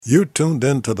You're tuned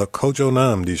in to the Kojo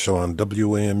Namdi Show on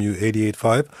WAMU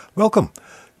 88.5. Welcome.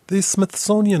 The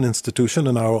Smithsonian Institution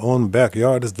in our own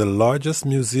backyard is the largest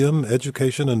museum,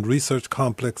 education, and research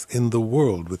complex in the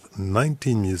world, with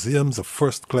 19 museums, a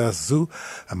first-class zoo,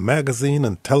 a magazine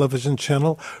and television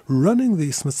channel. Running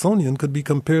the Smithsonian could be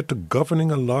compared to governing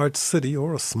a large city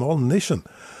or a small nation.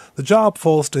 The job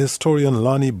falls to historian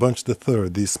Lonnie Bunch III,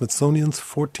 the Smithsonian's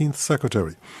 14th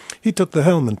secretary. He took the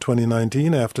helm in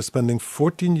 2019 after spending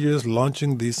 14 years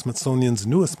launching the Smithsonian's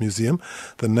newest museum,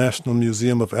 the National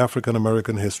Museum of African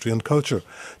American History and Culture.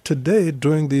 Today,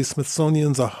 during the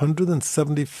Smithsonian's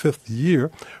 175th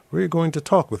year, we're going to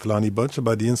talk with Lonnie Bunch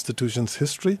about the institution's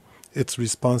history, its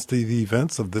response to the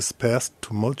events of this past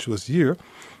tumultuous year,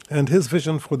 and his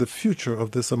vision for the future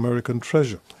of this American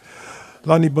treasure.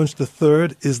 Lonnie Bunch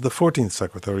III is the 14th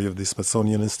Secretary of the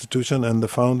Smithsonian Institution and the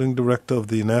founding director of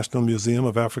the National Museum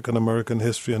of African American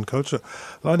History and Culture.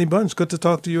 Lonnie Bunch, good to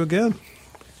talk to you again.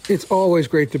 It's always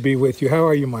great to be with you. How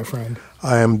are you, my friend?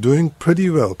 I am doing pretty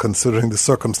well, considering the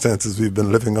circumstances we've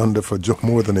been living under for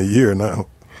more than a year now.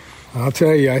 I'll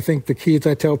tell you, I think the key is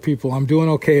I tell people I'm doing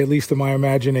okay, at least in my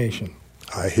imagination.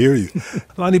 I hear you.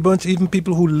 Lonnie Bunch, even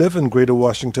people who live in Greater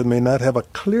Washington may not have a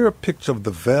clear picture of the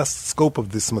vast scope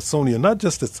of the Smithsonian, not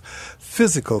just its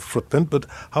physical footprint, but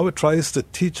how it tries to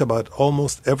teach about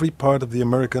almost every part of the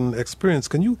American experience.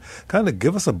 Can you kind of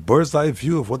give us a bird's eye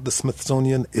view of what the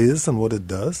Smithsonian is and what it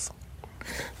does?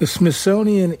 The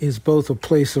Smithsonian is both a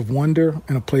place of wonder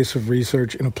and a place of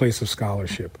research and a place of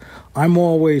scholarship. I'm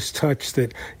always touched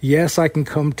that, yes, I can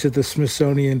come to the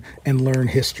Smithsonian and learn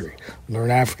history,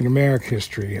 learn African American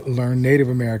history, learn Native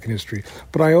American history,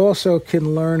 but I also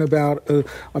can learn about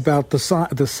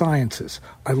the sciences.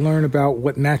 I learn about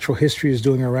what natural history is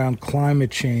doing around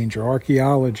climate change or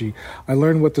archaeology. I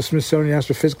learn what the Smithsonian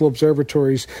Astrophysical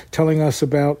Observatory is telling us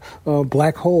about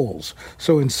black holes.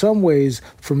 So in some ways,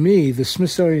 for me, the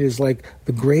Smithsonian is like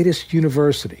the greatest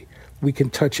university. We can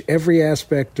touch every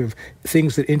aspect of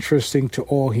things that are interesting to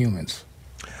all humans.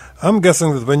 I'm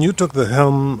guessing that when you took the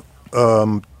helm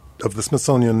of the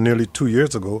Smithsonian nearly 2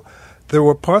 years ago, there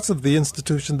were parts of the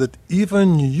institution that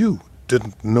even you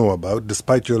didn't know about,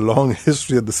 despite your long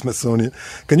history at the Smithsonian.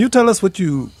 Can you tell us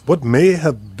what may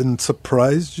have been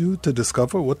surprised you to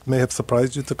discover? What may have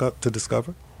surprised you to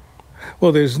discover?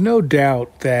 Well, there's no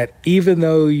doubt that even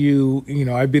though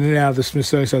I've been in and out of the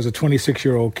Smithsonian since I was a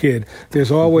 26-year-old kid,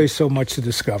 there's always so much to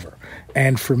discover.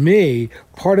 And for me,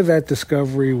 part of that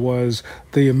discovery was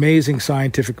the amazing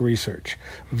scientific research,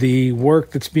 the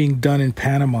work that's being done in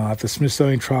Panama at the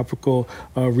Smithsonian Tropical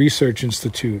Research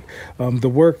Institute, the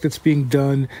work that's being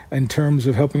done in terms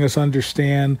of helping us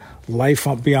understand life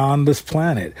beyond this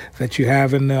planet that you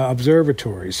have in the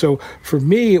observatory. So for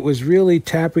me, it was really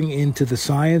tapping into the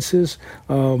sciences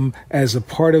as a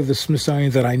part of the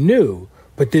Smithsonian that I knew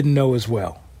but didn't know as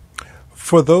well.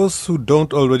 For those who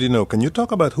don't already know, can you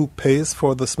talk about who pays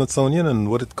for the Smithsonian and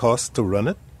what it costs to run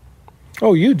it?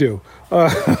 Oh, you do.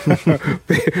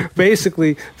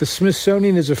 Basically, the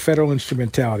Smithsonian is a federal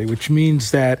instrumentality, which means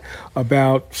that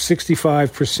about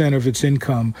 65% of its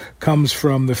income comes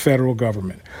from the federal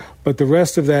government. But the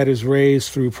rest of that is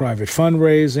raised through private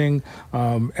fundraising,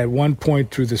 at one point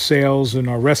through the sales in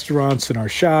our restaurants and our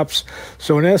shops.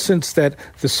 So in essence, that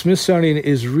the Smithsonian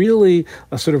is really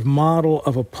a sort of model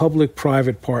of a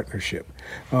public-private partnership.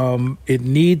 It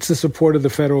needs the support of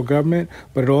the federal government,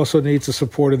 but it also needs the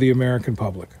support of the American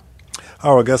public.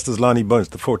 Our guest is Lonnie Bunch,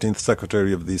 the 14th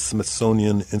Secretary of the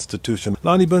Smithsonian Institution.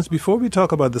 Lonnie Bunch, before we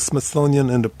talk about the Smithsonian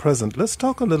in the present, let's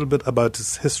talk a little bit about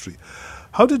its history.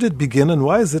 How did it begin and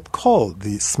why is it called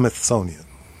the Smithsonian?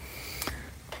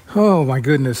 Oh, my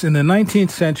goodness. In the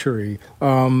 19th century,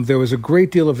 there was a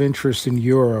great deal of interest in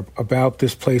Europe about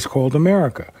this place called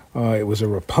America. It was a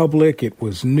republic, it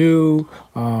was new,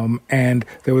 and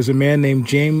there was a man named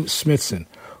James Smithson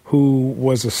who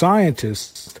was a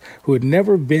scientist who had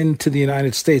never been to the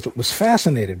United States but was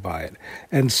fascinated by it.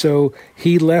 And so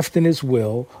he left in his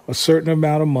will a certain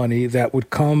amount of money that would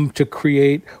come to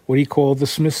create what he called the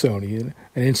Smithsonian,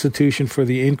 an institution for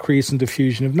the increase and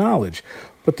diffusion of knowledge.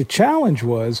 But the challenge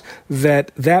was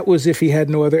that was if he had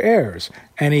no other heirs.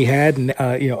 And he had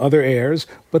other heirs,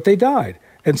 but they died.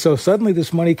 And so suddenly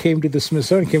this money came to the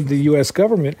Smithsonian, came to the U.S.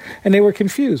 government, and they were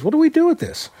confused. What do we do with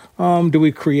this? Do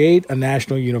we create a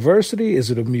national university?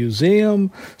 Is it a museum?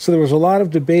 So there was a lot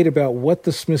of debate about what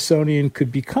the Smithsonian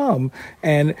could become.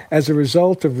 And as a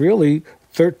result of really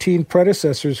 13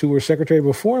 predecessors who were secretary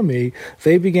before me,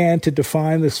 they began to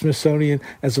define the Smithsonian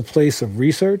as a place of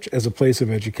research, as a place of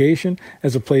education,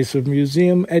 as a place of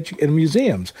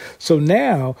museums. So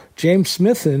now James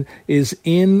Smithson is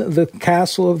in the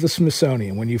castle of the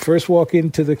Smithsonian. When you first walk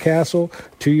into the castle,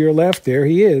 to your left, there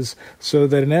he is. So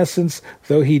that in essence,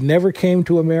 though he never came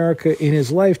to America in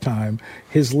his lifetime,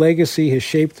 his legacy has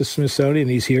shaped the Smithsonian.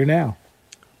 He's here now.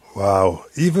 Wow.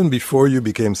 Even before you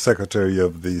became secretary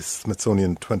of the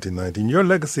Smithsonian 2019, your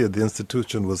legacy at the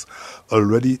institution was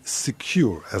already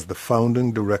secure as the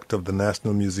founding director of the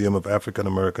National Museum of African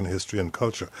American History and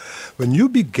Culture. When you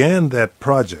began that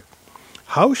project,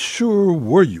 how sure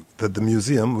were you that the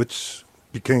museum, which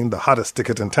became the hottest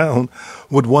ticket in town,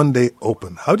 would one day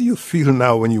open? How do you feel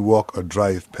now when you walk or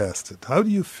drive past it? How do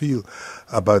you feel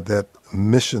about that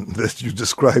mission that you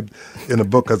described in a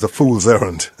book as a fool's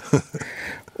errand?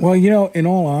 Well, in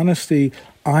all honesty,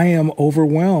 I am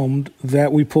overwhelmed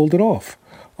that we pulled it off.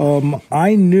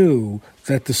 I knew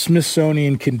that the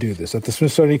Smithsonian can do this, that the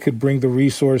Smithsonian could bring the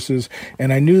resources,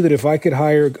 and I knew that if I could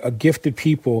hire a gifted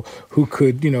people who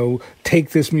could,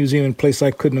 take this museum in a place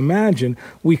I couldn't imagine,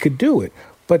 we could do it.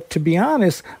 But to be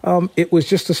honest, it was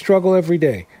just a struggle every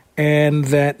day. And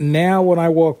that now when I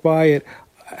walk by it,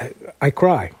 I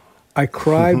cry. I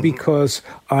cry because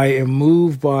I am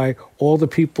moved by all the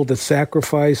people that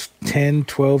sacrificed 10,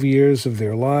 12 years of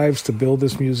their lives to build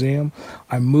this museum.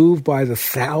 I'm moved by the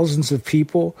thousands of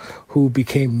people who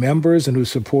became members and who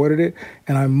supported it.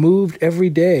 And I'm moved every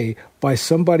day by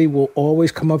somebody will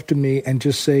always come up to me and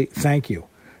just say, thank you.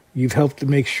 You've helped to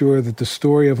make sure that the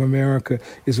story of America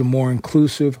is a more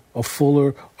inclusive, a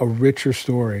fuller, a richer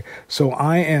story. So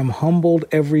I am humbled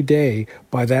every day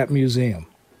by that museum.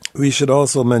 We should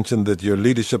also mention that your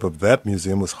leadership of that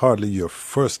museum was hardly your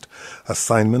first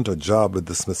assignment or job with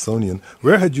the Smithsonian.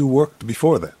 Where had you worked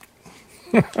before that?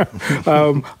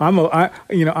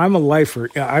 I'm a lifer.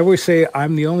 I always say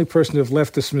I'm the only person to have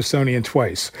left the Smithsonian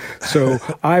twice. So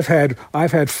I've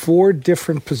had 4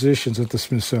 different positions at the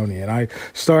Smithsonian. I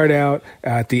started out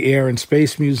at the Air and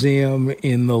Space Museum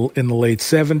in the late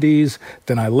 70s.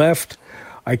 Then I left.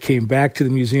 I came back to the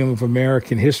Museum of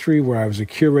American History, where I was a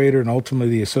curator and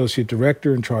ultimately the associate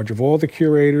director in charge of all the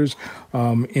curators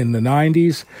in the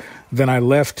 90s. Then I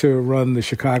left to run the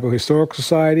Chicago Historical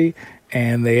Society,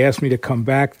 and they asked me to come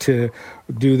back to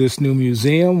do this new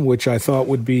museum, which I thought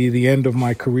would be the end of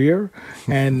my career.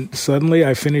 And suddenly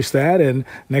I finished that, and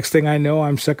next thing I know,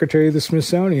 I'm secretary of the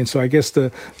Smithsonian. So I guess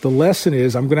the lesson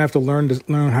is I'm going to have to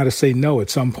learn how to say no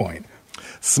at some point.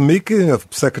 Speaking of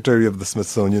Secretary of the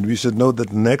Smithsonian, we should note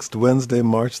that next Wednesday,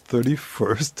 March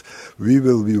 31st, we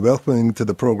will be welcoming to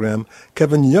the program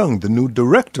Kevin Young, the new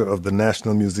director of the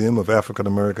National Museum of African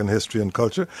American History and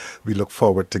Culture. We look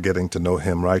forward to getting to know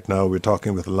him. Right now, we're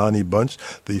talking with Lonnie Bunch,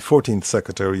 the 14th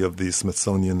Secretary of the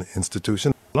Smithsonian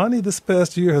Institution. Lonnie, this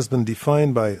past year has been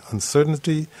defined by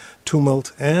uncertainty,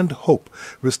 tumult, and hope.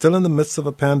 We're still in the midst of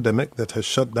a pandemic that has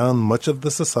shut down much of the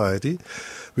society.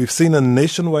 We've seen a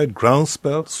nationwide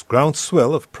groundswell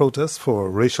of protests for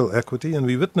racial equity, and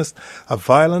we witnessed a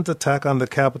violent attack on the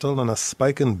Capitol and a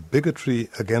spike in bigotry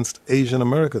against Asian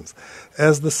Americans.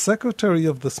 As the Secretary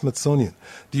of the Smithsonian,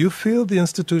 do you feel the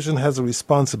institution has a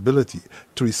responsibility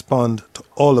to respond to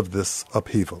all of this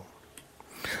upheaval?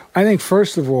 I think,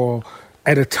 first of all,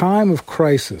 at a time of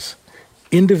crisis,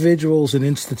 individuals and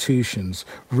institutions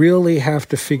really have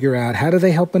to figure out how do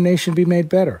they help a nation be made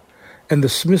better. And the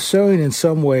Smithsonian, in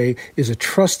some way, is a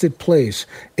trusted place.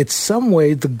 It's some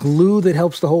way the glue that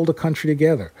helps to hold a country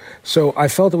together. So I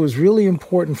felt it was really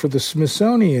important for the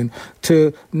Smithsonian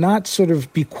to not sort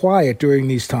of be quiet during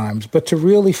these times, but to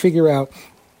really figure out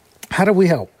how do we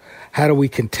help? How do we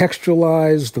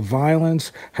contextualize the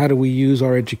violence? How do we use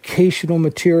our educational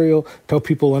material to help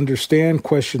people understand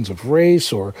questions of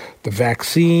race or the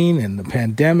vaccine and the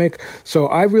pandemic? So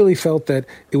I really felt that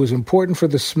it was important for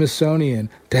the Smithsonian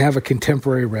to have a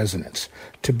contemporary resonance,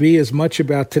 to be as much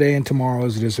about today and tomorrow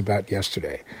as it is about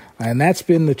yesterday. And that's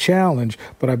been the challenge,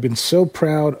 but I've been so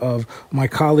proud of my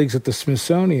colleagues at the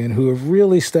Smithsonian who have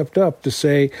really stepped up to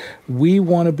say, we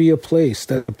want to be a place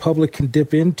that the public can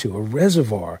dip into, a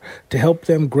reservoir, to help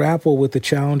them grapple with the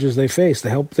challenges they face,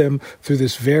 to help them through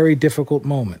this very difficult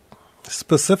moment.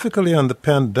 Specifically on the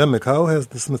pandemic, how has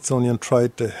the Smithsonian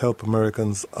tried to help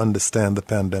Americans understand the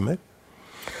pandemic?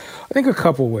 I think a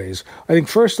couple ways. I think,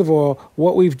 first of all,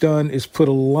 what we've done is put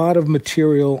a lot of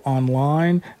material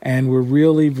online, and we're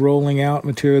really rolling out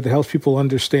material that helps people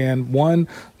understand, one,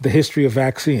 the history of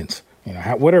vaccines.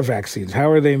 What are vaccines?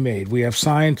 How are they made? We have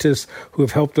scientists who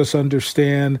have helped us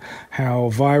understand how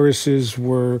viruses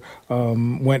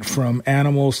went from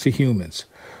animals to humans.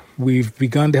 We've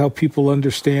begun to help people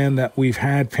understand that we've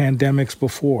had pandemics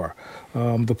before,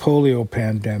 the polio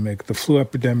pandemic, the flu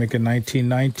epidemic in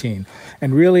 1919,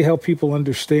 and really help people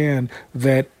understand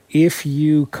that if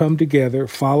you come together,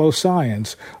 follow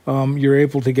science, you're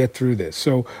able to get through this.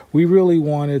 So we really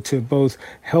wanted to both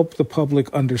help the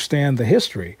public understand the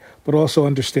history, but also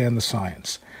understand the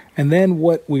science. And then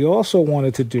what we also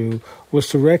wanted to do was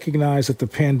to recognize that the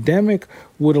pandemic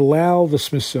would allow the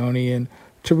Smithsonian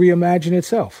to reimagine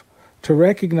itself, to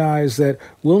recognize that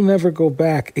we'll never go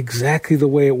back exactly the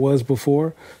way it was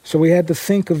before. So we had to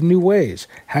think of new ways.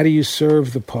 How do you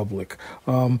serve the public?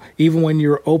 Even when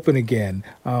you're open again,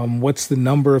 what's the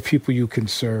number of people you can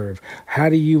serve? How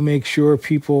do you make sure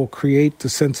people create the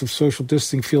sense of social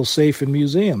distancing, feel safe in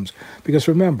museums? Because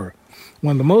remember,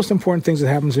 one of the most important things that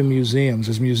happens in museums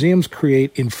is museums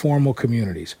create informal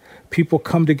communities. People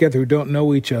come together who don't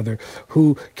know each other,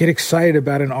 who get excited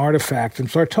about an artifact and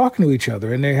start talking to each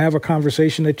other, and they have a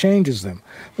conversation that changes them.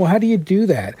 Well, how do you do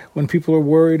that when people are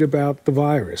worried about the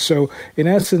virus? So, in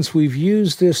essence, we've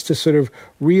used this to sort of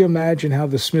reimagine how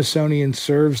the Smithsonian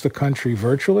serves the country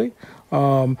virtually,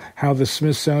 how the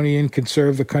Smithsonian can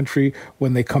serve the country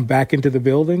when they come back into the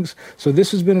buildings. So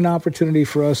this has been an opportunity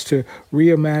for us to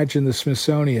reimagine the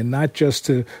Smithsonian, not just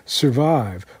to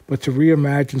survive, but to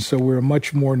reimagine so we're a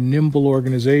much more nimble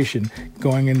organization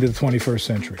going into the 21st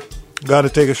century. Got to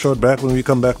take a short break. When we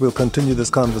come back, we'll continue this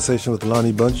conversation with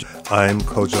Lonnie Bunch. I'm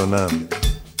Kojo Nnamdi.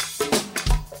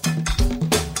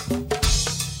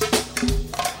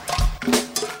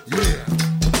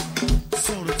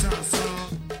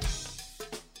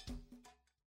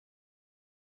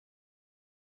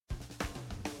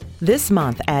 This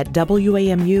month at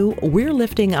WAMU, we're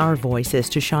lifting our voices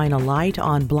to shine a light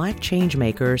on Black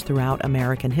changemakers throughout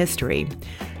American history.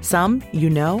 Some you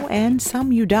know and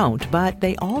some you don't, but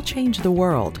they all changed the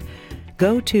world.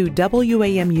 Go to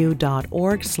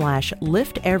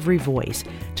wamu.org/lifteveryvoice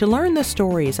to learn the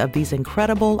stories of these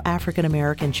incredible African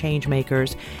American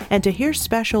changemakers and to hear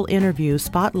special interviews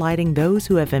spotlighting those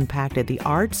who have impacted the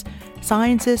arts,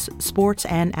 sciences, sports,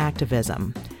 and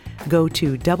activism. Go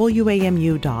to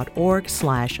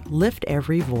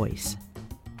wamu.org/lifteveryvoice.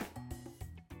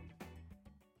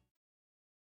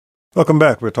 Welcome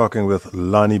back. We're talking with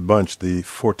Lonnie Bunch, the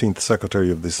 14th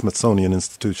Secretary of the Smithsonian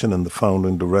Institution and the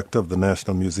founding director of the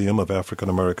National Museum of African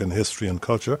American History and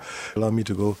Culture. Allow me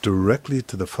to go directly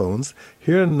to the phones.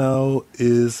 Here now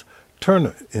is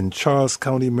Turner in Charles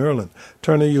County, Maryland.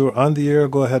 Turner, you're on the air.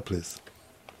 Go ahead, please.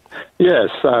 Yes,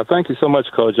 thank you so much,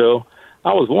 Kojo.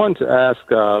 I was wanting to ask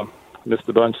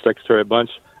Mr. Bunch, Secretary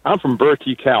Bunch. I'm from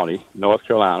Bertie County, North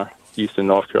Carolina, eastern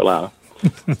North Carolina,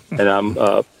 and I'm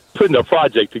putting a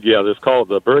project together. It's called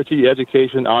the Bertie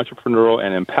Education, Entrepreneurial,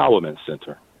 and Empowerment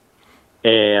Center.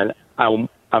 And I'm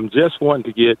just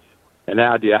wanting to get an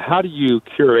idea, how do you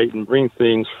curate and bring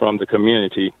things from the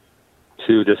community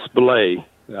to display?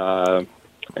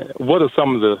 What are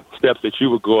some of the steps that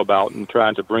you would go about in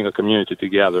trying to bring a community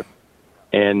together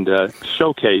and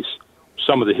showcase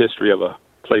some of the history of a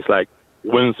place like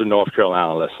Windsor, North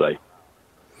Carolina, let's say?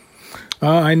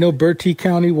 I know Bertie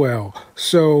County well,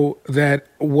 so that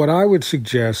what I would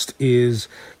suggest is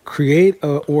create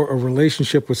a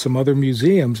relationship with some other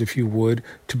museums, if you would,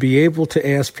 to be able to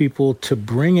ask people to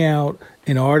bring out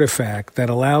an artifact that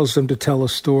allows them to tell a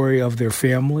story of their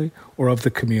family or of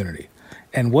the community.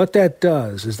 And what that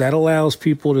does is that allows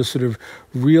people to sort of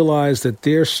realize that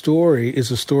their story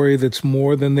is a story that's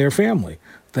more than their family,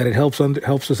 that it helps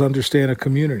us understand a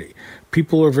community.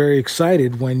 People are very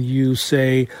excited when you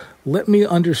say, let me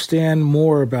understand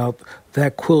more about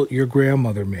that quilt your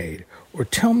grandmother made, or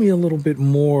tell me a little bit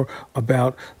more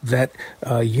about that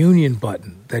union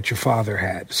button that your father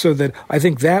had. So that I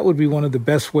think that would be one of the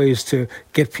best ways to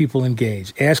get people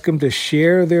engaged. Ask them to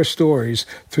share their stories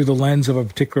through the lens of a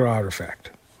particular artifact.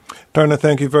 Turner,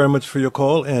 thank you very much for your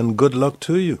call, and good luck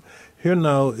to you. Here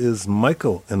now is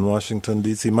Michael in Washington,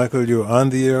 D.C. Michael, you're on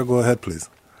the air. Go ahead, please.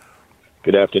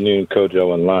 Good afternoon,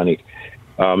 Kojo and Lonnie.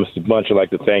 Mr. Bunch, I'd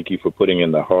like to thank you for putting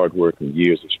in the hard work and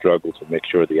years of struggle to make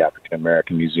sure the African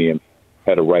American Museum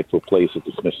had a rightful place at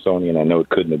the Smithsonian. I know it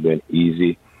couldn't have been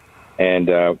easy. And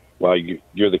while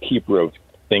you're the keeper of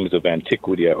things of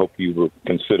antiquity, I hope you will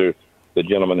consider the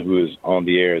gentleman who is on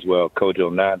the air as well,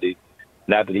 Kojo Nnamdi.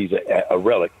 Not that he's a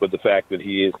relic, but the fact that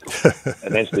he is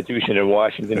an institution in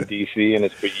Washington, D.C., and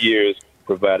has for years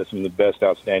provided some of the best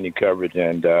outstanding coverage.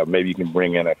 And maybe you can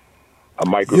bring in a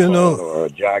microphone or a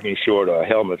jogging short or a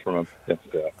helmet from him.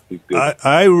 He's good.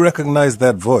 I recognize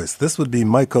that voice. This would be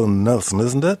Michael Nelson,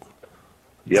 isn't it?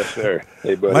 Yes, sir.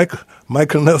 Hey, buddy.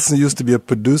 Michael Nelson used to be a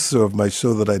producer of my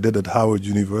show that I did at Howard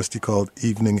University called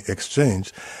Evening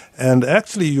Exchange. And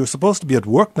actually, you're supposed to be at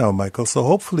work now, Michael, so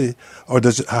hopefully, or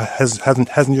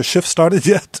hasn't your shift started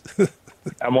yet?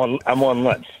 I'm on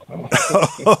lunch.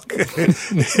 Okay.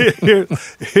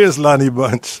 Here's Lonnie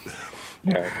Bunch.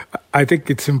 I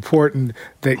think it's important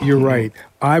that you're right.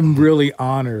 I'm really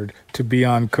honored to be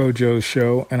on Kojo's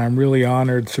show, and I'm really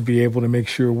honored to be able to make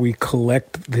sure we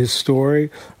collect his story,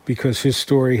 because his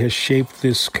story has shaped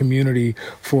this community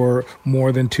for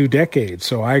more than 2 decades.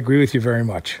 So I agree with you very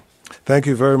much. Thank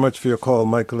you very much for your call,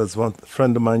 Michael. As one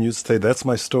friend of mine used to say, that's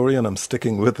my story, and I'm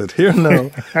sticking with it.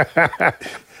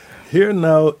 Here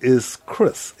now is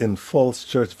Chris in Falls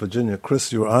Church, Virginia.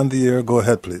 Chris, you're on the air. Go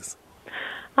ahead, please.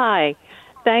 Hi.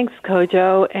 Thanks,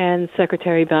 Kojo and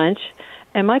Secretary Bunch.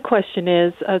 And my question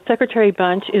is, Secretary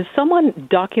Bunch, is someone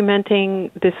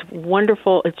documenting this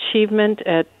wonderful achievement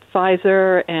at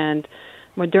Pfizer and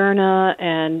Moderna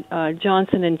and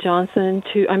Johnson & Johnson?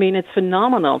 It's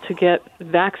phenomenal to get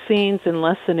vaccines in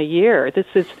less than a year. This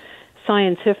is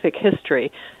scientific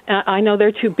history. I know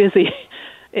they're too busy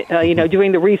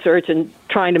doing the research and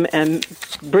trying to and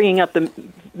bringing up the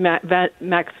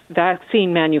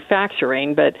vaccine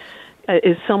manufacturing, but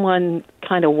is someone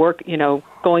kind of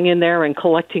going in there and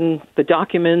collecting the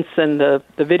documents and the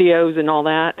videos and all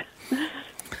that?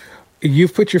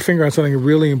 You've put your finger on something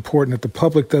really important that the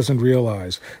public doesn't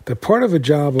realize. That part of the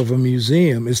job of a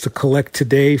museum is to collect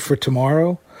today for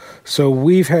tomorrow. So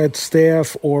we've had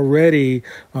staff already,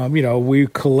 we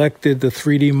collected the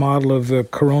 3D model of the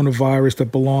coronavirus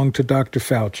that belonged to Dr.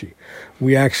 Fauci.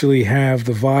 We actually have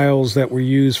the vials that were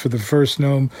used for the first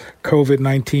known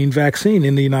COVID-19 vaccine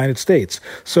in the United States.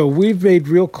 So we've made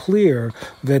real clear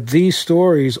that these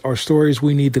stories are stories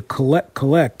we need to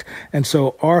collect. And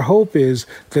so our hope is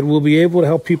that we'll be able to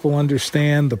help people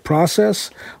understand the process,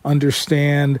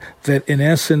 understand that in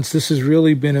essence, this has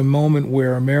really been a moment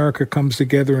where America comes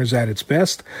together and is at its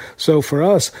best. So for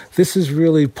us, this is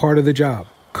really part of the job,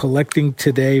 collecting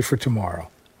today for tomorrow.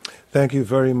 Thank you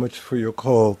very much for your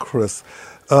call, Chris.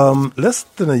 Less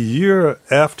than a year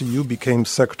after you became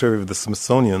Secretary of the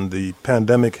Smithsonian, the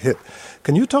pandemic hit.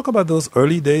 Can you talk about those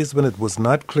early days when it was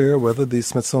not clear whether the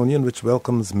Smithsonian, which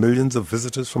welcomes millions of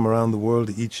visitors from around the world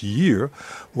each year,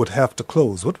 would have to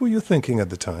close? What were you thinking at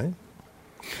the time?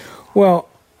 Well,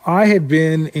 I had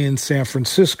been in San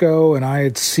Francisco and I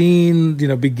had seen,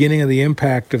 beginning of the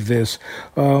impact of this.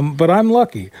 But I'm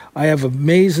lucky. I have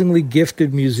amazingly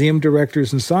gifted museum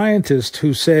directors and scientists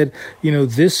who said,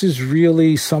 this is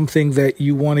really something that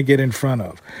you want to get in front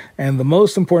of. And the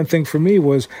most important thing for me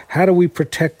was, how do we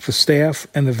protect the staff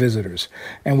and the visitors?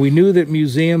 And we knew that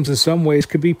museums in some ways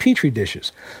could be petri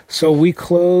dishes. So we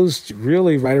closed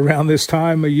really right around this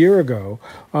time a year ago.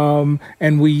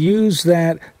 And we used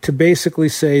that to basically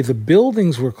say the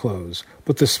buildings were closed,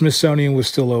 but the Smithsonian was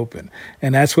still open.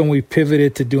 And that's when we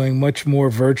pivoted to doing much more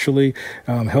virtually,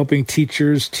 helping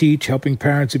teachers teach, helping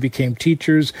parents who became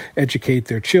teachers educate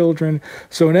their children.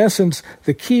 So in essence,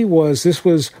 the key was this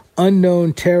was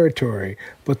unknown territory,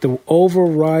 but the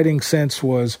overriding sense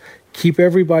was keep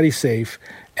everybody safe,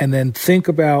 and then think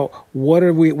about what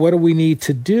do we need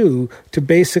to do to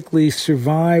basically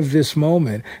survive this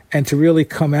moment and to really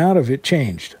come out of it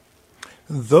changed.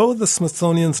 Though the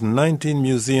Smithsonian's 19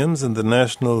 museums and the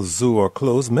National Zoo are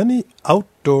closed, many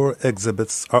outdoor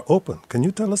exhibits are open. Can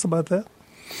you tell us about that?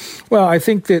 Well, I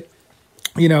think that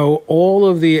all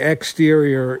of the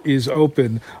exterior is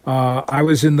open. I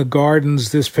was in the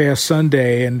gardens this past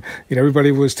Sunday, and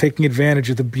everybody was taking advantage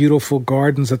of the beautiful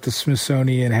gardens that the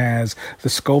Smithsonian has, the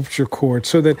sculpture court.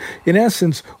 So that, in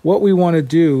essence, what we want to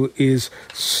do is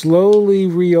slowly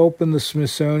reopen the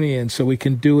Smithsonian so we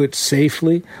can do it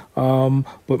safely.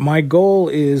 But my goal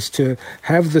is to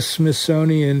have the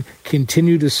Smithsonian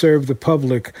continue to serve the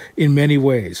public in many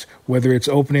ways, whether it's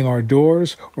opening our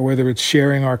doors or whether it's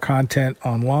sharing our content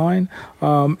online.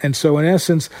 And so in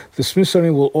essence, the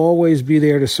Smithsonian will always be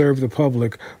there to serve the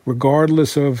public,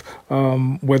 regardless of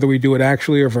whether we do it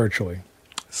actually or virtually.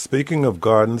 Speaking of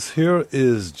gardens, here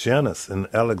is Janice in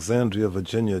Alexandria,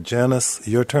 Virginia. Janice,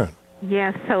 your turn.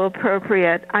 Yes, so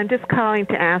appropriate. I'm just calling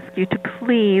to ask you to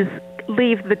please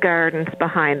leave the gardens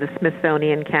behind the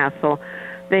Smithsonian Castle.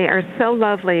 They are so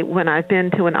lovely. When I've been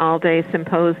to an all-day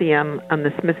symposium on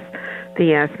the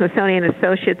Smithsonian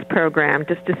Associates program,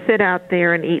 just to sit out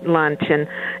there and eat lunch. And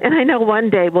I know one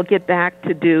day we'll get back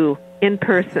to do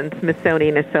in-person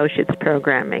Smithsonian Associates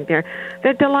programming.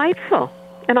 They're delightful.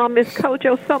 And I'll miss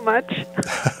Kojo so much.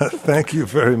 Thank you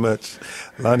very much.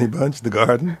 Lonnie Bunch, the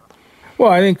garden. Well,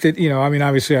 I think that,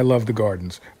 obviously I love the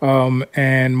gardens.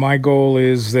 And my goal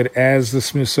is that as the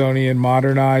Smithsonian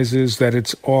modernizes, that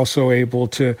it's also able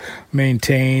to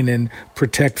maintain and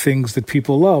protect things that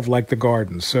people love, like the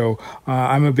gardens. So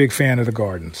I'm a big fan of the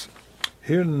gardens.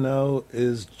 Here now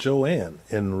is Joanne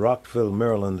in Rockville,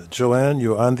 Maryland. Joanne,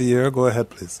 you're on the air. Go ahead,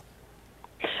 please.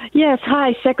 Yes,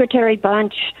 hi, Secretary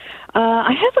Bunch.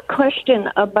 I have a question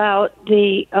about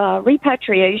the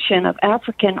repatriation of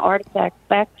African artifacts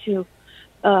back to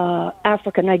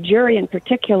Africa, Nigeria in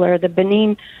particular, the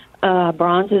Benin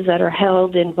bronzes that are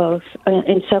held in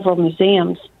in several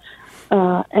museums,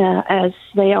 as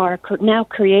they are now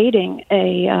creating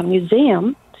a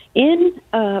museum in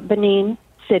Benin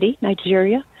City,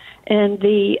 Nigeria, and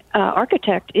the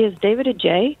architect is David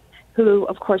Adjaye, who,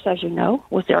 of course, as you know,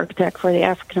 was the architect for the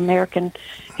African American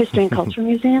History and Culture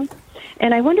Museum.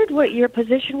 And I wondered what your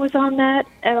position was on that,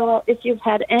 if you've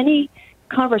had any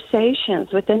conversations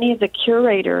with any of the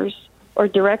curators or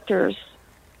directors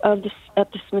at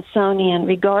the Smithsonian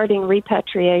regarding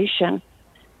repatriation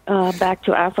back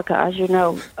to Africa. As you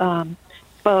know,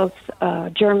 both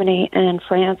Germany and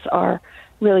France are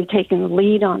really taking the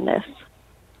lead on this.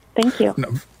 Thank you.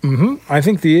 Mm-hmm. I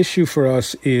think the issue for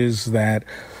us is that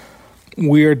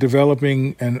we are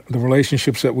developing the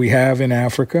relationships that we have in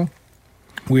Africa.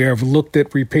 We have looked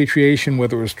at repatriation,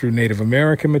 whether it was through Native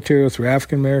American material, through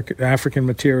African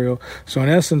material. So in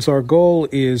essence, our goal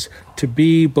is to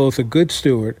be both a good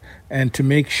steward and to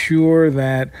make sure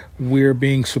that we're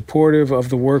being supportive of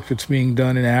the work that's being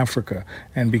done in Africa.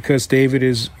 And because David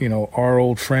is, our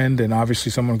old friend and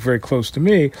obviously someone very close to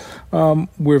me,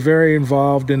 we're very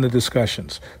involved in the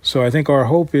discussions. So I think our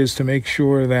hope is to make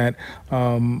sure that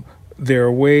there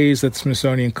are ways that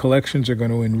Smithsonian collections are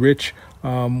going to enrich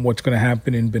what's going to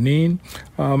happen in Benin.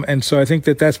 And so I think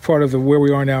that that's part of where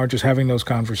we are now, just having those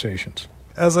conversations.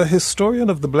 As a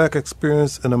historian of the black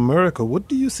experience in America, what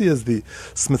do you see as the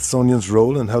Smithsonian's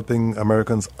role in helping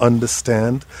Americans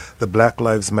understand the Black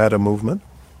Lives Matter movement?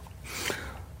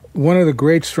 One of the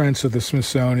great strengths of the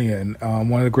Smithsonian,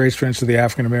 one of the great strengths of the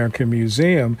African American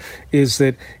Museum, is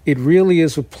that it really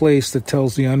is a place that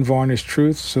tells the unvarnished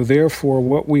truth. So therefore,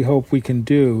 what we hope we can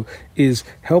do is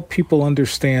help people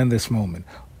understand this moment.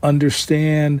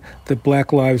 Understand that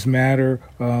Black Lives Matter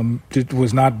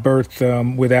was not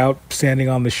birthed without standing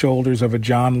on the shoulders of a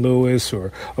John Lewis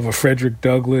or of a Frederick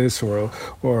Douglass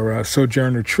or a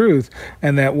Sojourner Truth,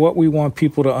 and that what we want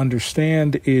people to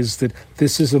understand is that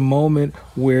this is a moment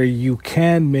where you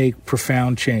can make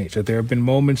profound change, that there have been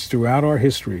moments throughout our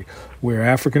history where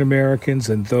African Americans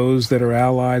and those that are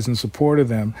allies and support of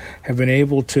them have been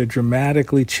able to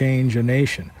dramatically change a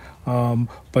nation.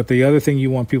 But the other thing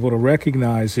you want people to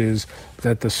recognize is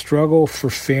that the struggle for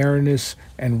fairness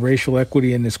and racial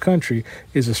equity in this country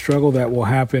is a struggle that will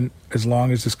happen as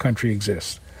long as this country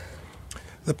exists.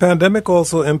 The pandemic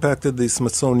also impacted the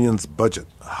Smithsonian's budget.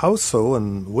 How so,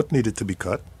 and what needed to be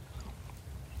cut?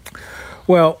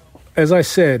 Well, as I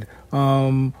said,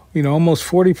 almost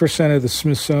 40% of the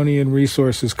Smithsonian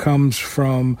resources comes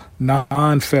from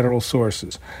non-federal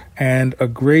sources. And a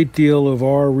great deal of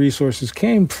our resources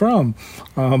came from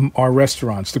our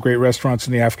restaurants, the great restaurants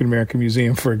in the African American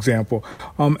Museum, for example.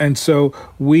 And so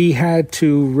we had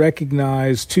to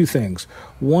recognize two things.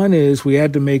 One is we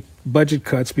had to make budget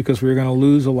cuts because we were going to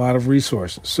lose a lot of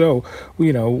resources. So,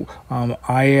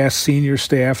 I asked senior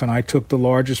staff and I took the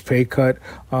largest pay cut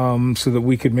so that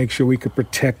we could make sure we could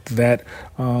protect that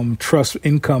trust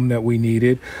income that we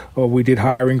needed. We did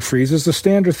hiring freezes, the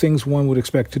standard things one would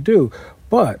expect to do.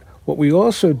 But what we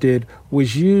also did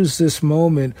was use this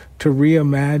moment to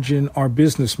reimagine our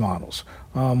business models.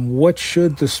 What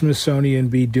should the Smithsonian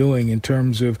be doing in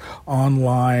terms of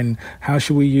online? How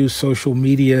should we use social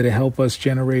media to help us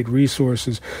generate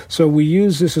resources? So we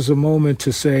use this as a moment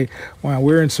to say, wow,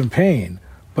 we're in some pain,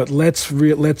 but let's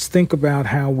think about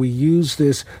how we use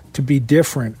this to be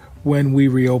different when we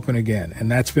reopen again.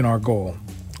 And that's been our goal.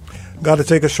 Got to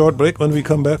take a short break. When we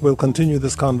come back, we'll continue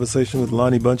this conversation with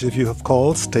Lonnie Bunch. If you have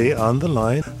called, stay on the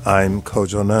line. I'm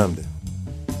Kojo Nnamdi.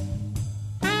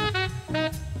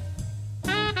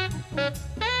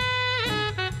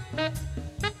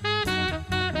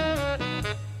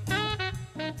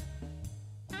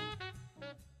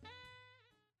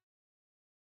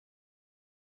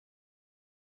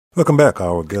 Welcome back.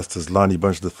 Our guest is Lonnie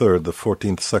Bunch III, the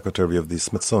 14th Secretary of the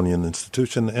Smithsonian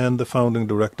Institution and the founding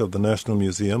director of the National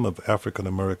Museum of African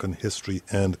American History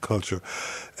and Culture.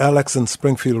 Alex in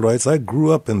Springfield writes, I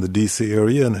grew up in the D.C.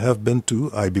 area and have been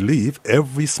to, I believe,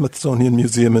 every Smithsonian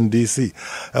museum in D.C.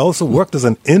 I also worked as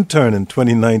an intern in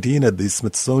 2019 at the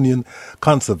Smithsonian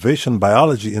Conservation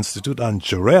Biology Institute on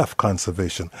giraffe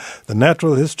conservation. The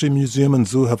Natural History Museum and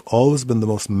Zoo have always been the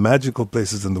most magical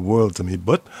places in the world to me,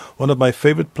 but one of my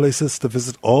favorite places to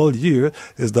visit all year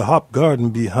is the hop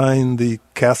garden behind the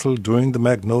castle during the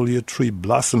magnolia tree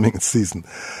blossoming season.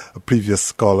 A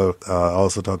previous caller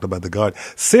also talked about the garden.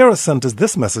 Sarah sent us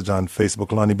this message on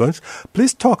Facebook, Lonnie Bunch.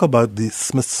 Please talk about the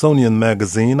Smithsonian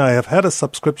magazine. I have had a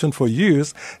subscription for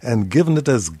years and given it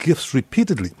as gifts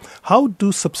repeatedly. How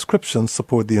do subscriptions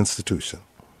support the institution?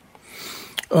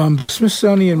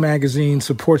 Smithsonian Magazine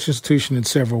supports the institution in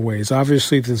several ways.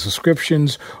 Obviously, the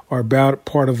subscriptions are about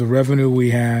part of the revenue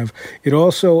we have. It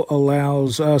also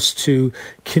allows us to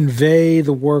convey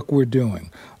the work we're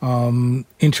doing.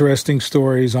 Interesting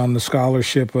stories on the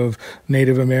scholarship of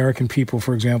Native American people,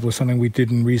 for example, is something we did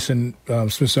in recent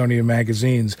Smithsonian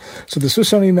magazines. So the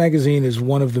Smithsonian Magazine is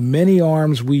one of the many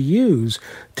arms we use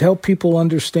to help people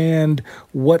understand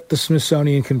what the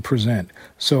Smithsonian can present.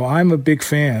 So I'm a big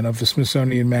fan of the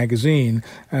Smithsonian Magazine,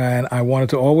 and I want it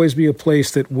to always be a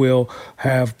place that will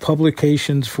have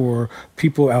publications for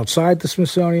people outside the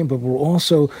Smithsonian, but will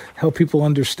also help people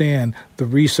understand the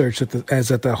research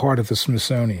as at the heart of the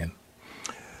Smithsonian.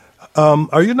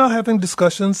 Are you now having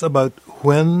discussions about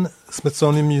when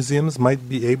Smithsonian museums might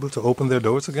be able to open their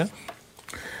doors again?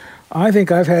 I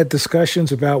think I've had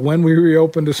discussions about when we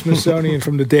reopened the Smithsonian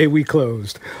from the day we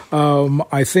closed.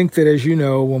 I think that, as you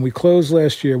know, when we closed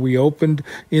last year, we opened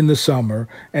in the summer,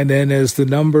 and then as the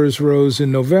numbers rose in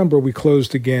November, we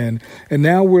closed again. And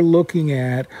now we're looking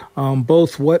at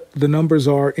both what the numbers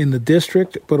are in the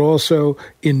district, but also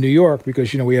in New York,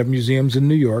 because, you know, we have museums in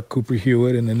New York, Cooper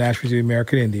Hewitt and the National Museum of the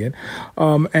American Indian.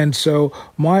 And so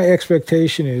my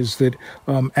expectation is that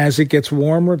as it gets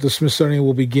warmer, the Smithsonian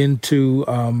will begin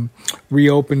to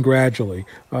reopen gradually,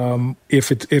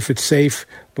 if it's safe.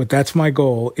 But that's my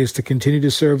goal, is to continue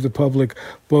to serve the public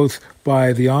both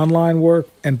by the online work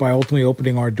and by ultimately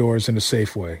opening our doors in a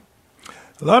safe way.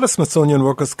 A lot of Smithsonian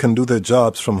workers can do their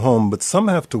jobs from home, but some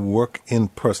have to work in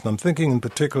person. I'm thinking in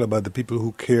particular about the people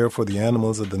who care for the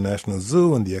animals at the National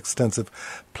Zoo and the extensive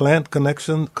plant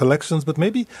collections, but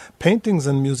maybe paintings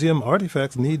and museum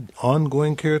artifacts need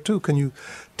ongoing care too. Can you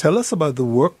tell us about the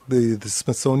work, the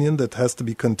Smithsonian, that has to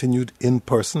be continued in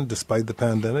person despite the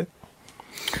pandemic?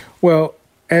 Well,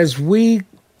 as we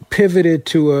pivoted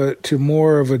to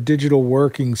more of a digital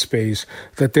working space,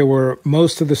 that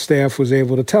most of the staff was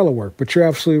able to telework. But you're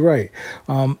absolutely right.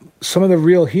 Some of the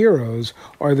real heroes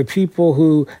are the people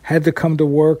who had to come to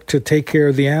work to take care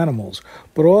of the animals,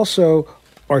 but also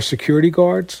our security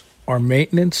guards, our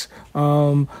maintenance.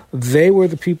 They were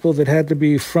the people that had to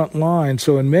be front line.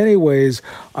 So in many ways,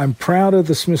 I'm proud of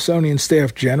the Smithsonian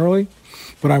staff generally,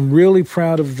 but I'm really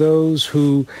proud of those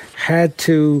who had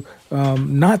to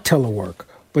not telework,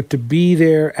 but to be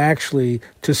there actually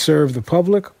to serve the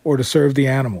public or to serve the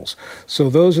animals. So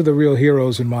those are the real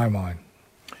heroes in my mind.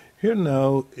 Here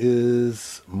now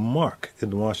is Mark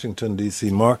in Washington, D.C.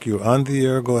 Mark, you're on the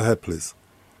air. Go ahead, please.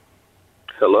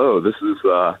 Hello. This is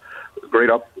a great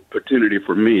opportunity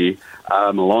for me.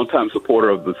 I'm a longtime supporter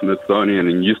of the Smithsonian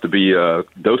and used to be a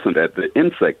docent at the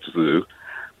Insect Zoo.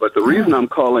 But the reason I'm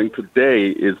calling today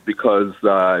is because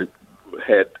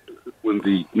when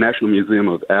the National Museum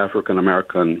of African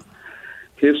American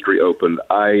History opened,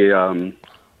 I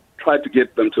tried to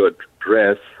get them to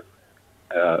address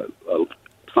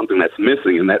something that's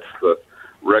missing, and that's the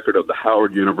record of the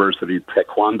Howard University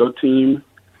Taekwondo team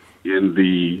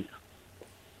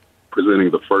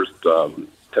presenting the first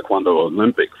Taekwondo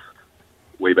Olympics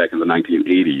way back in the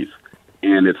 1980s.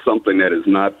 And it's something that is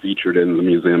not featured in the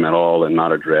museum at all and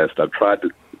not addressed. I've tried to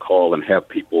call and have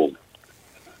people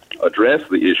address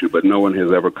the issue, but no one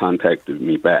has ever contacted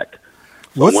me back.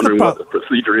 So I'm wondering what the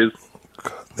procedure is.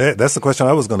 That's the question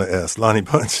I was going to ask, Lonnie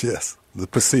Bunch. Yes, the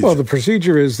procedure. Well, the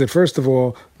procedure is that, first of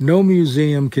all, no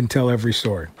museum can tell every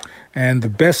story. And the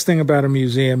best thing about a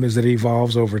museum is that it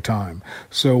evolves over time.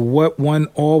 So what one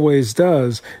always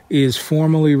does is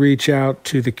formally reach out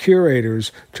to the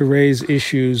curators to raise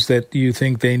issues that you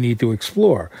think they need to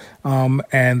explore.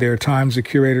 And there are times the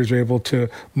curators are able to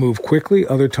move quickly.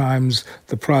 Other times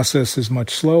the process is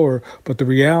much slower. But the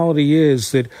reality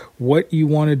is that what you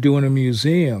want to do in a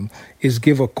museum is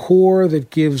give a core that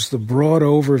gives the broad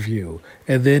overview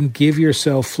and then give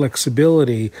yourself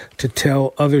flexibility to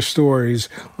tell other stories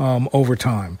over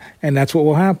time. And that's what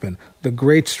will happen. The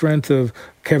great strength of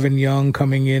Kevin Young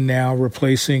coming in now,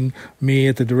 replacing me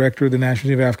at the director of the National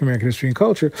Museum of African American History and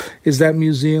Culture, is that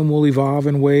museum will evolve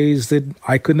in ways that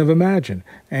I couldn't have imagined.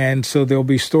 And so there'll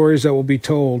be stories that will be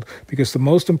told, because the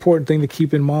most important thing to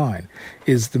keep in mind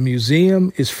is the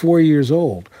museum is 4 years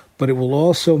old, but it will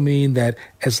also mean that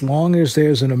as long as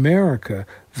there's an America,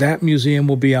 that museum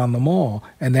will be on the mall,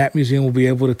 and that museum will be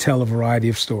able to tell a variety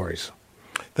of stories.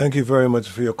 Thank you very much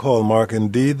for your call, Mark.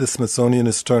 Indeed, the Smithsonian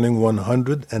is turning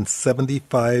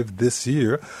 175 this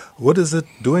year. What is it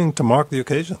doing to mark the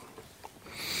occasion?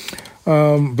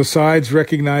 Besides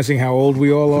recognizing how old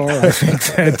we all are, I think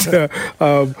that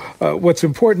what's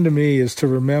important to me is to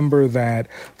remember that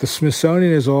the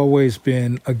Smithsonian has always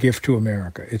been a gift to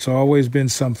America. It's always been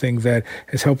something that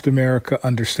has helped America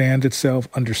understand itself,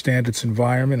 understand its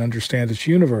environment, understand its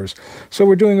universe. So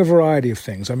we're doing a variety of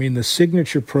things. I mean, the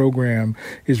signature program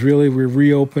is really we're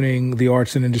reopening the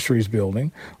Arts and Industries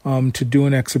building to do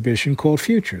an exhibition called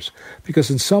Futures,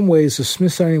 because in some ways the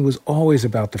Smithsonian was always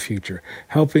about the future,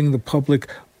 helping the public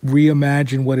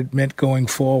reimagine what it meant going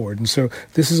forward. And so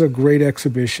this is a great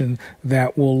exhibition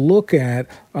that will look at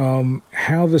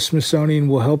how the Smithsonian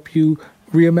will help you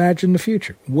reimagine the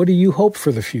future. What do you hope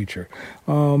for the future?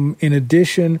 In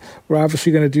addition, we're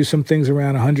obviously going to do some things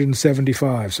around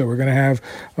 175. So we're going to have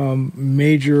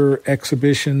major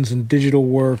exhibitions and digital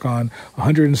work on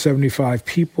 175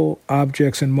 people,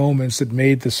 objects, and moments that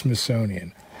made the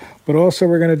Smithsonian. But also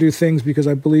we're going to do things, because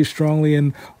I believe strongly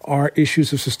in our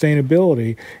issues of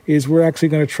sustainability, is we're actually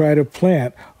going to try to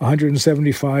plant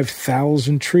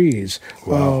 175,000 trees.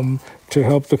 Wow. To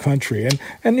help the country.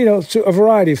 And you know, so a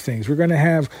variety of things. We're going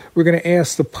to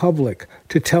ask the public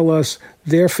to tell us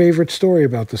their favorite story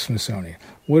about the Smithsonian.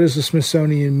 What does the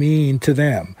Smithsonian mean to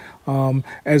them?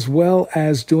 As well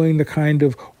as doing the kind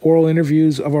of oral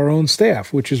interviews of our own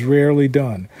staff, which is rarely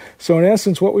done. So in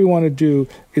essence, what we want to do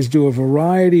is do a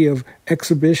variety of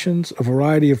exhibitions, a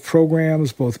variety of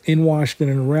programs, both in Washington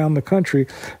and around the country,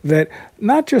 that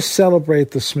not just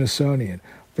celebrate the Smithsonian,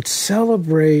 but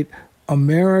celebrate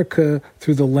America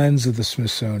through the lens of the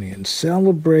Smithsonian.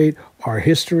 Celebrate our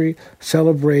history,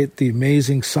 celebrate the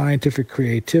amazing scientific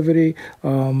creativity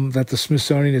that the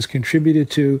Smithsonian has contributed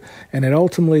to, and then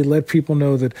ultimately let people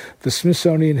know that the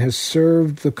Smithsonian has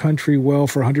served the country well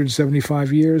for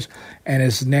 175 years and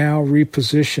is now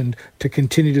repositioned to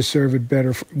continue to serve it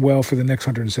well for the next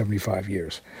 175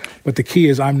 years. But the key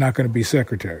is I'm not going to be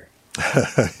secretary.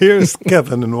 Here's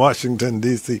Kevin in Washington,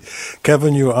 D.C.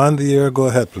 Kevin, you're on the air. Go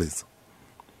ahead, please.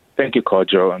 Thank you,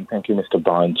 Kojo, and thank you, Mr.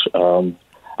 Bunch.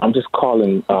 I'm just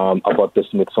calling about the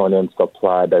Smithsonian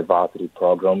Supply Diversity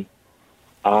Program.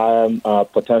 I'm a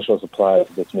potential supplier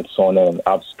to the Smithsonian, and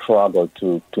I've struggled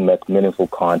to make meaningful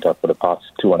contact for the past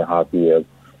 2.5 years.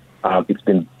 It's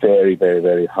been very, very,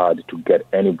 very hard to get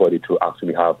anybody to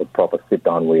actually have a proper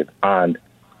sit-down with. And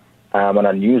I am an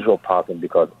unusual person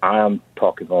because I am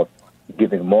talking of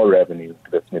giving more revenue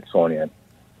to the Smithsonian,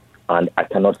 and I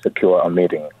cannot secure a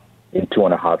meeting in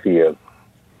 2.5 years.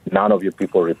 None of you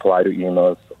people reply to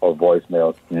emails or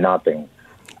voicemails, nothing.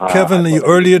 Kevin, you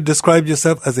earlier described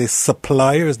yourself as a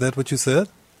supplier. Is that what you said?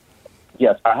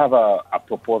 Yes, I have a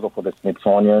proposal for the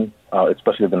Smithsonian,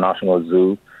 especially the National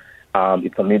Zoo.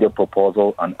 It's a media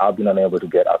proposal, and I've been unable to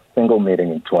get a single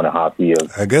meeting in 2.5 years.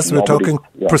 I guess we're talking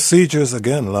procedures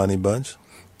again, Lonnie Bunch.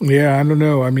 Yeah, I don't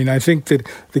know. I mean, I think that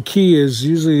the key is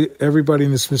usually everybody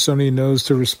in the Smithsonian knows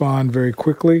to respond very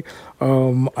quickly.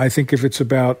 I think if it's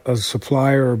about a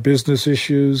supplier or business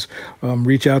issues,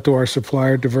 reach out to our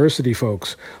supplier diversity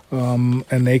folks, and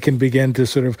they can begin to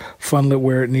sort of funnel it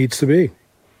where it needs to be.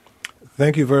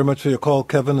 Thank you very much for your call,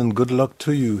 Kevin, and good luck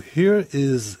to you. Here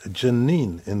is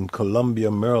Janine in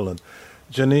Columbia, Maryland.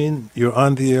 Janine, you're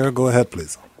on the air. Go ahead,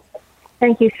 please.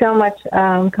 Thank you so much,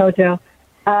 Kojo.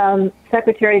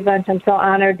 Secretary Bunch, I'm so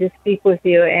honored to speak with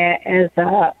you, as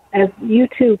you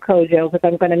too, Kojo, because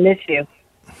I'm going to miss you.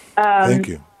 Thank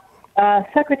you.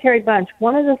 Secretary Bunch,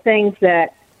 one of the things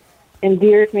that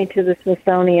endears me to the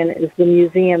Smithsonian is the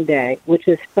Museum Day, which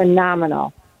is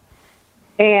phenomenal,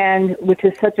 and which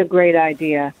is such a great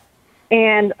idea.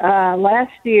 And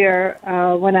last year,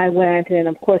 when I went, and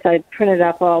of course I printed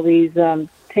up all these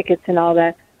tickets and all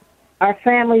that, our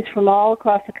families from all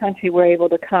across the country were able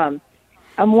to come.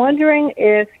 I'm wondering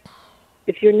if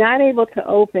you're not able to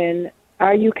open,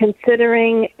 are you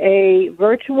considering a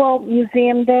virtual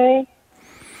museum day?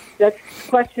 That's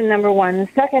question number one. The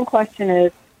second question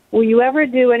is, will you ever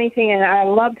do anything, and I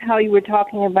loved how you were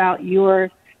talking about your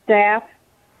staff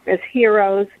as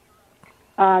heroes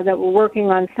that were working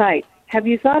on site. have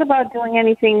you thought about doing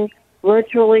anything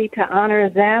virtually to honor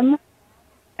them?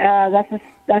 That's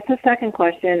the second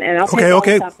question, and I'll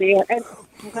Okay. stop there.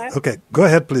 Okay, go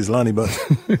ahead, please, Lonnie Bunch.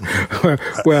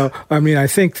 Well, I mean, I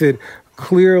think that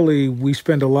clearly we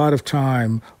spend a lot of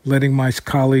time letting my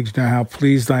colleagues know how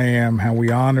pleased I am, how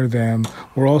we honor them.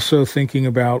 We're also thinking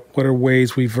about what are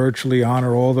ways we virtually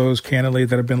honor all those, candidly,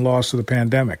 that have been lost to the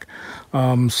pandemic.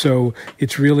 So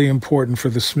it's really important for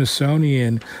the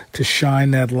Smithsonian to shine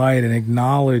that light and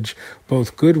acknowledge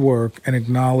both good work and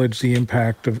acknowledge the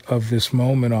impact of this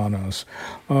moment on us.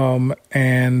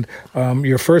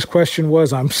 Your first question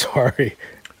was, I'm sorry.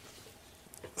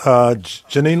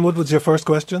 Janine, what was your first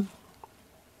question?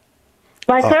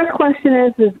 My first question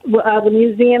is the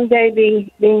museum day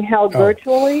being held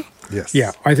virtually? Yes.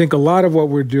 Yeah, I think a lot of what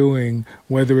we're doing,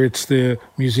 whether it's the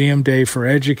Museum Day for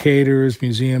educators,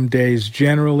 museum days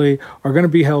generally, are going to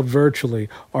be held virtually.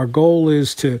 Our goal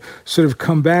is to sort of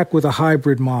come back with a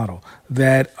hybrid model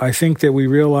that I think that we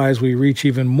realize we reach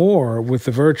even more with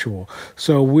the virtual.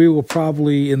 So we will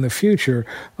probably in the future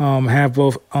have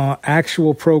both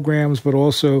actual programs but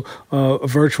also a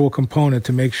virtual component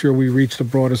to make sure we reach the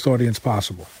broadest audience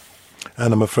possible.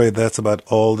 And I'm afraid that's about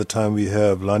all the time we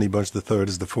have. Lonnie Bunch III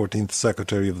is the 14th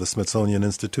Secretary of the Smithsonian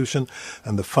Institution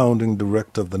and the founding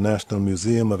director of the National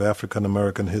Museum of African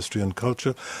American History and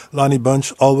Culture. Lonnie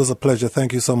Bunch, always a pleasure.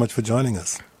 Thank you so much for joining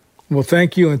us. Well,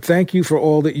 thank you, and thank you for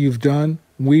all that you've done.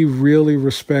 We really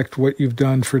respect what you've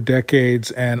done for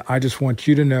decades, and I just want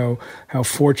you to know how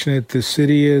fortunate this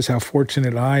city is, how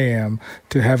fortunate I am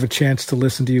to have a chance to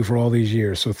listen to you for all these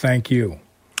years. So thank you.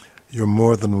 You're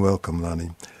more than welcome,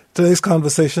 Lonnie. Today's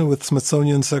conversation with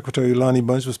Smithsonian Secretary Lonnie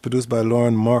Bunch was produced by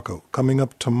Lauren Marco. Coming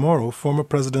up tomorrow, former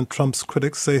President Trump's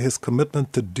critics say his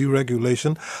commitment to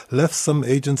deregulation left some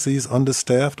agencies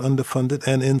understaffed, underfunded,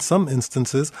 and in some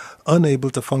instances, unable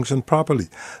to function properly.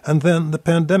 And then the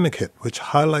pandemic hit, which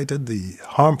highlighted the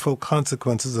harmful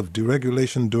consequences of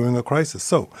deregulation during a crisis.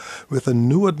 So, with a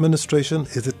new administration,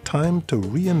 is it time to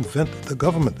reinvent the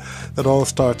government? That all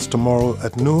starts tomorrow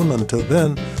at noon. Until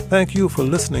then, thank you for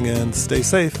listening and stay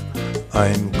safe.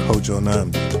 I'm Kojo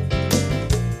Namdi.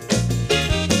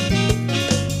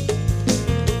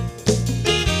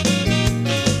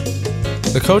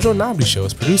 The Kojo Namdi Show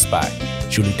is produced by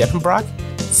Julie Deppenbrock,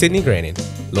 Sidney Granin,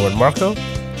 Lauren Marco,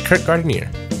 Kurt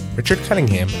Gardenier, Richard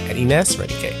Cunningham, and Ines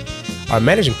Redike. Our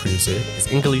managing producer is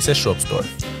Ingalisa Schropsdorf.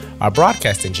 Our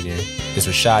broadcast engineer is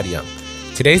Rashad Young.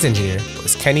 Today's engineer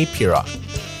was Kenny Pirog.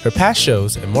 For past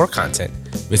shows and more content,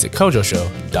 visit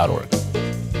kojoshow.org.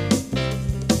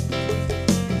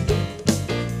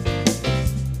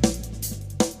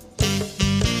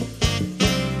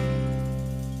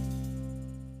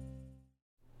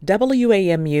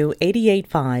 WAMU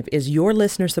 88.5 is your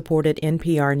listener-supported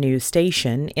NPR news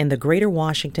station in the greater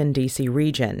Washington, D.C.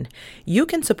 region. You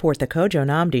can support the Kojo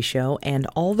Namdi Show and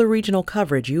all the regional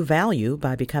coverage you value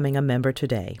by becoming a member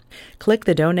today. Click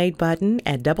the donate button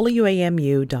at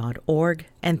WAMU.org,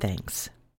 and thanks.